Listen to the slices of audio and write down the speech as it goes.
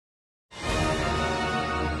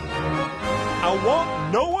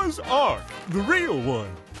want Noah's Ark, the real one.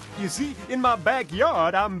 You see, in my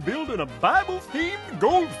backyard, I'm building a Bible-themed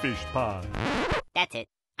goldfish pond. That's it.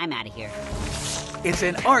 I'm out of here. It's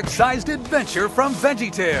an Ark-sized adventure from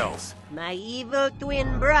VeggieTales. My evil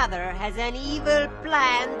twin brother has an evil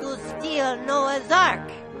plan to steal Noah's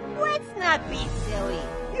Ark. Let's not be silly.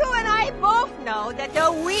 You and I both know that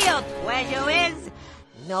the real treasure is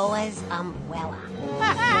Noah's umbrella.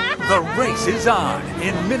 The race is on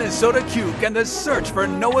in Minnesota Cuke and the search for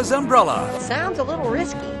Noah's umbrella. Sounds a little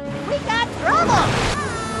risky. We got trouble!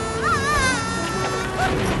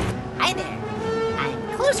 Hi there.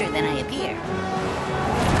 I'm closer than I appear.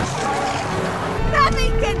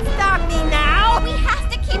 Nothing can stop me now! We have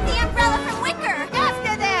to keep the umbrella from Wicker!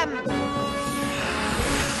 After them!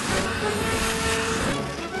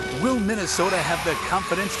 Will Minnesota have the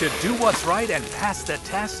confidence to do what's right and pass the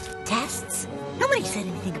test? Tests? Nobody said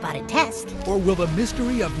anything about a test. Or will the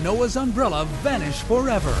mystery of Noah's umbrella vanish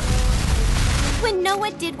forever? When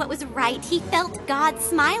Noah did what was right, he felt God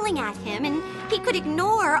smiling at him, and he could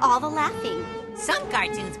ignore all the laughing. Some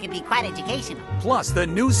cartoons can be quite educational. Plus the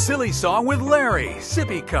new silly song with Larry,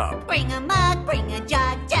 Sippy Cup. Bring a mug, bring a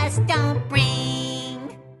jug, just don't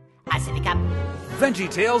bring a sippy cup.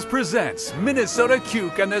 VeggieTales presents Minnesota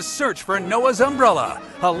Cuke and the search for Noah's umbrella,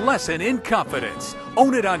 a lesson in confidence.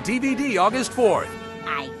 Own it on DVD August 4th.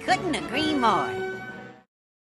 I couldn't agree more.